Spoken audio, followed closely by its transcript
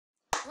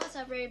What's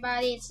up,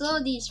 everybody? It's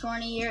Lil D's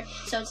Corny here.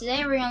 So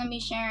today we're going to be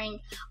sharing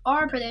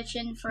our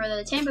prediction for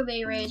the Tampa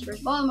Bay Rays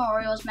versus Baltimore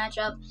Orioles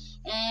matchup.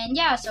 And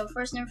yeah, so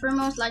first and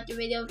foremost, like the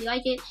video if you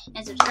like it,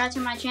 and subscribe to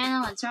my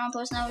channel and turn on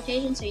post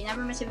notifications so you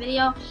never miss a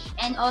video.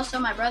 And also,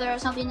 my brother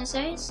has something to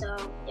say, so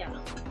yeah.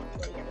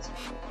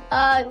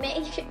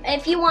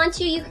 If you want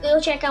to, you can go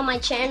check out my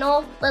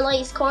channel,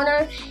 Lily's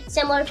Corner,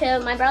 similar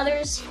to my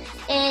brother's,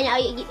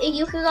 and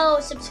you can go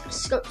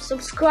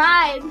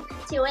subscribe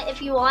to it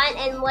if you want,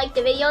 and like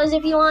the videos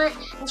if you want,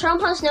 and turn on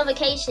post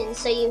notifications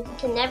so you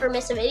can never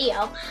miss a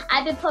video.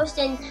 I've been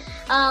posting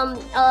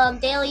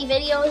daily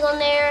videos on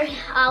there.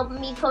 I'll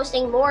be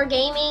posting more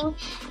gaming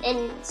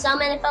and some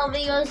NFL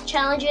videos,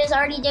 challenges. I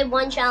already did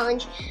one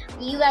challenge.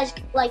 You guys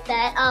like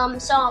that.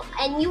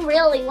 And you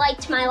really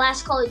liked my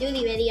last Call of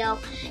Duty video.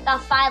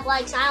 Got 5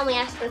 likes. I only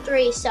asked for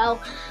 3. So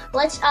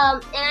let's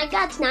and I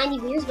got 90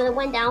 views, but it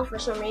went down for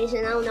some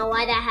reason. I don't know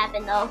why that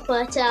happened though.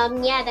 But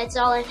yeah, that's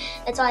all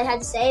I had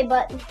to say.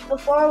 But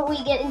before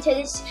we get into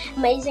this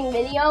amazing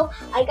video,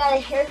 I got a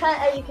haircut.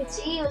 As you can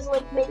see, it was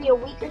like maybe a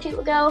week or 2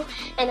 ago,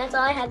 and that's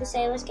all I had to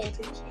say. Let's get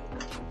into this.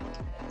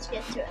 Let's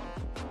get to it.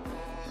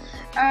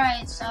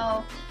 Alright,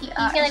 so he's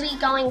going to be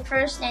going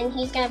first, and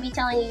he's going to be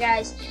telling you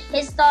guys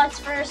his thoughts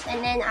first,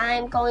 and then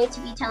I'm going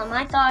to be telling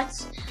my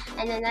thoughts,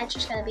 and then that's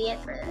just going to be it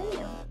for the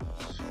video.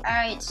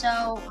 Alright,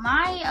 so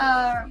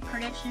my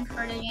prediction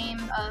for the game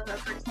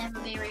for the Tampa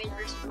Bay Rays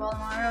versus the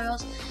Baltimore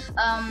Orioles,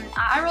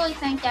 I really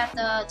think that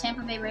the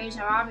Tampa Bay Rays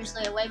are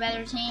obviously a way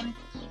better team.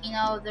 You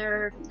know,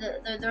 they're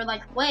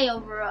like way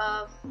over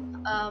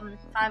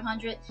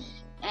 500.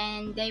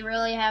 And they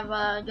really have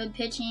good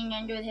pitching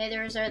and good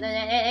hitters. They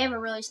have a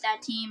really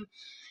stacked team.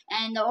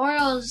 And the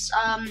Orioles,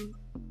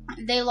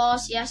 they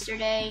lost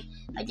yesterday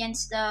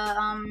against the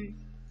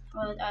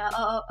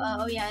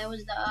it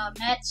was the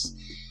Mets.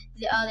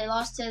 They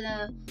lost to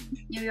the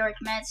New York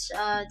Mets.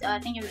 I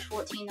think it was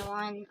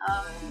 14-1.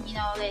 You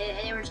know,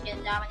 they were just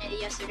getting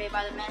dominated yesterday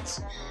by the Mets.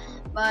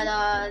 But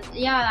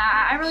yeah,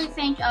 I really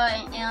think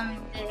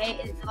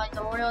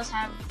the Orioles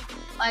have.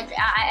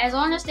 As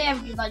long as they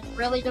have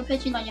really good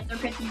pitching, if their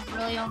pitching is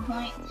really on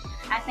point,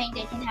 I think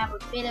they can have a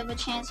bit of a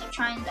chance of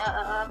trying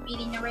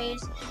beating the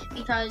Rays,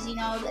 because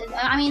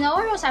the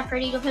Orioles have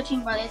pretty good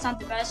pitching, but it's not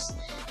the best.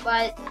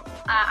 But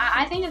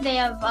I think if they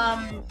have,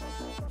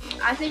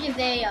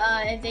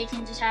 if they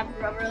can just have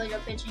really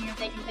good pitching, if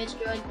they can pitch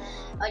good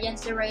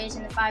against the Rays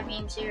in the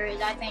 5-game series,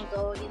 I think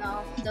they'll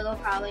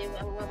probably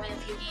win a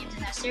few games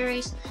in that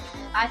series.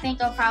 I think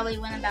they'll probably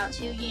win about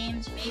 2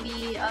 games,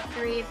 maybe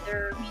 3 if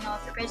their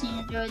pitching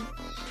is good.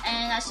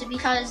 And that's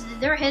because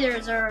their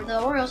hitters the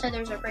Orioles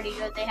hitters are pretty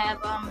good. They have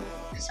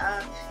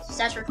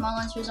Cedric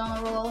Mullins, who's on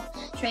the roll.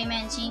 Trey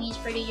Mancini's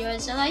pretty good.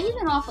 So he's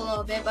been off a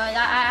little bit, but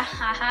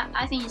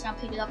I think he's gonna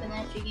pick it up in the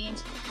next few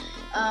games.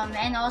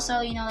 And also,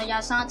 they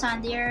got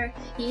Santander.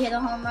 He hit a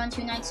home run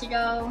 2 nights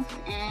ago.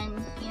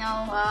 And,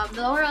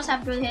 the Orioles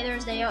have good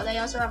hitters. They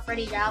also have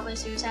Freddie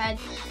Galvis, who's had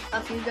a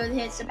few good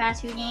hits the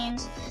past few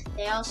games.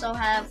 They also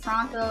have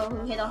Franco,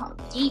 who hit a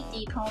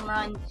deep home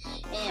run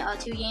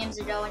 2 games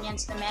ago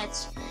against the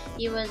Mets.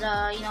 He was,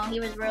 he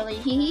was really,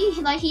 he's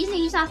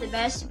not the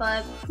best,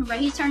 but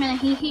he's turning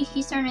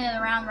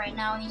it around right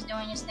now, and he's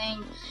doing his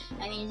thing.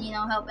 And he's,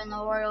 helping the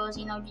Orioles,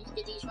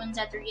 get these wins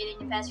that they're getting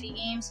the past few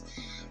games.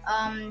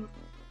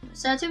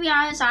 So to be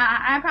honest,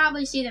 I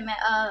probably see the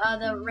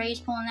Rays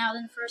pulling out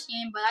in the first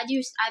game, but I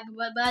do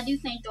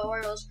think the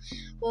Orioles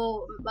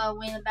will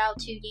win about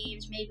 2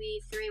 games,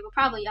 maybe 3. Well,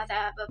 probably not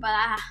that, but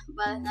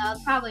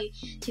probably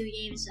 2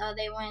 games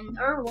they win,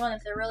 or 1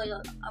 if they're really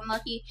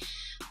unlucky.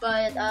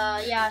 But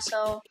yeah,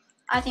 so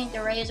I think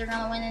the Rays are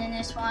gonna win in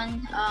this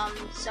one.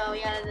 So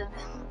yeah,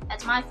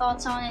 that's my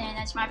thoughts on it, and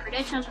that's my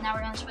prediction. So now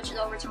we're gonna switch it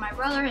over to my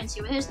brother and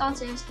see what his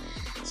thoughts is.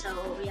 So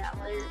yeah,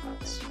 what are your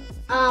thoughts?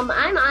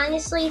 I'm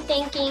honestly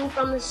thinking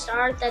from the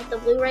start that the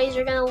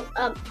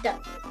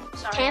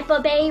Tampa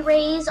Bay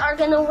Rays are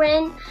gonna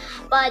win,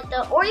 but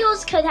the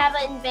Orioles could have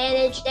an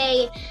advantage.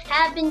 They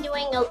have been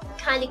doing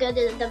kind of good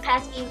the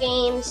past few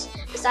games.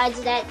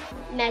 Besides that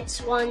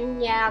Mets one,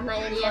 yeah,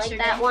 I didn't like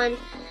that one.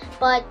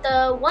 But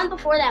the one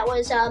before that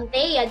was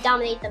they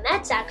dominated the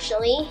Mets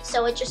actually,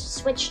 so it just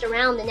switched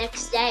around the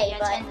next day. Yeah,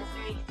 but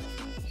 10-3.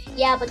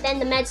 Yeah, but then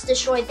the Mets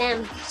destroyed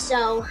them.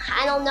 So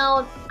I don't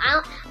know.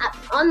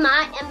 In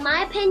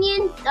my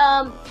opinion,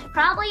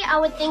 probably I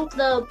would think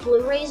the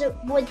Blue Rays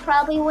would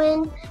probably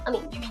win. I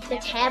mean, the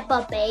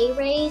Tampa Bay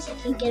Rays. I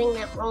keep getting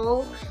that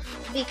wrong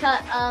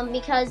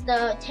because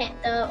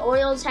the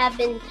Orioles have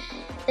been.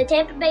 The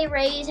Tampa Bay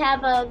Rays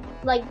have a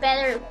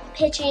better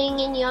pitching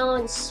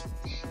and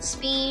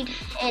speed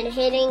and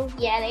hitting.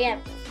 Yeah, they have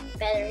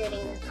better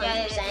hitting. 100%.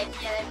 Yeah,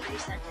 they're pretty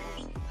stacked.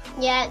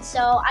 Yeah,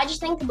 so I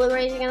just think the Blue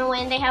Rays are gonna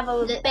win. They have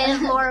a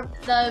bit more of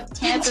the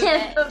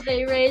Tampa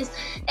Bay Rays.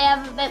 They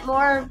have a bit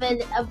more of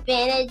an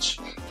advantage,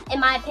 in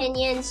my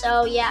opinion.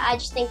 So yeah, I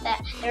just think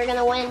that they're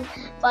gonna win.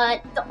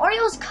 But the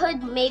Orioles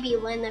could maybe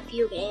win a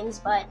few games.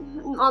 But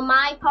on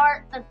my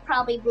part,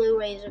 probably Blue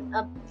Rays,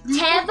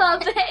 Tampa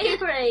Bay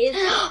Rays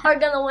are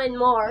gonna win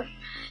more.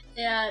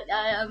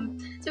 Yeah,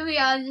 to be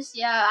honest,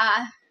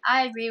 yeah,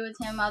 I agree with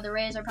him. The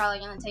Rays are probably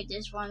going to take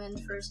this one in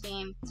the first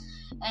game.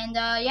 And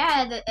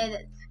yeah,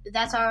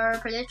 that's our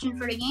prediction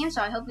for the game.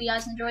 So I hope you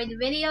guys enjoyed the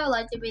video.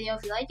 Like the video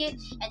if you like it,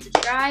 and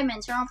subscribe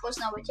and turn on post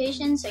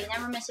notifications so you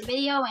never miss a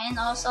video. And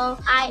also,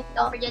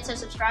 don't forget to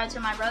subscribe to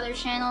my brother's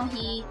channel.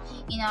 He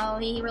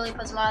really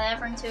puts a lot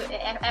of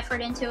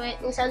effort into it.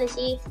 And so does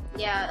he.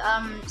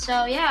 Yeah.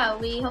 So yeah,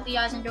 we hope you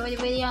guys enjoyed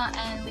the video,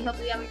 and we hope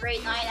you have a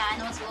great night. I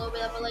know it's a little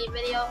bit of a late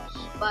video,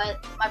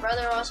 but my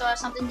brother also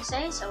has something to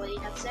say. So what do you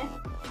have to say?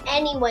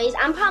 Anyways,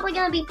 I'm probably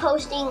gonna be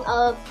posting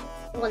a.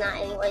 Well, not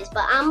anyways,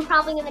 but I'm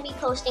probably going to be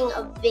posting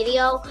a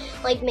video,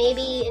 like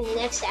maybe in the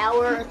next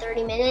hour or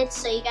 30 minutes,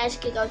 so you guys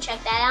could go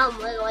check that out in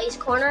Little Ace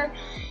Corner.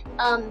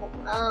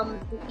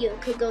 You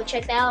could go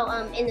check that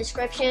out in the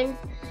description,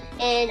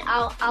 and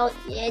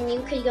and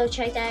you could go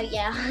check that out,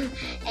 yeah.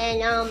 And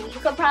you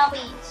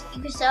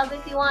could sub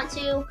if you want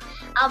to.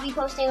 I'll be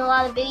posting a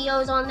lot of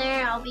videos on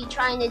there. I'll be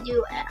trying to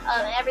do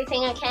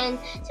everything I can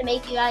to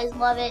make you guys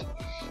love it.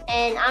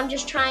 And I'm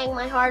just trying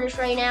my hardest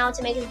right now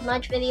to make as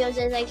much videos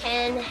as I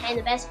can, and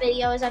the best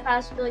videos I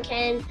possibly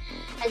can,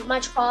 as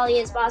much quality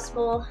as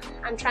possible.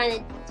 I'm trying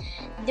to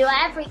do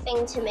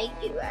everything to make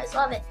you guys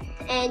love it.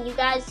 And you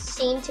guys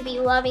seem to be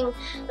loving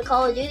the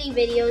Call of Duty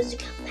videos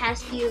the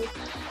past few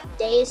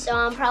days, so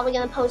I'm probably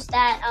going to post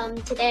that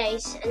today,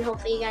 and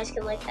hopefully you guys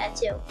can like that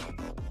too.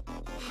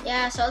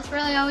 Yeah, so that's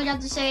really all we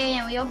have to say,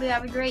 and we hope you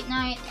have a great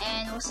night,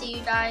 and we'll see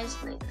you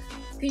guys later.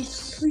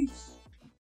 Peace.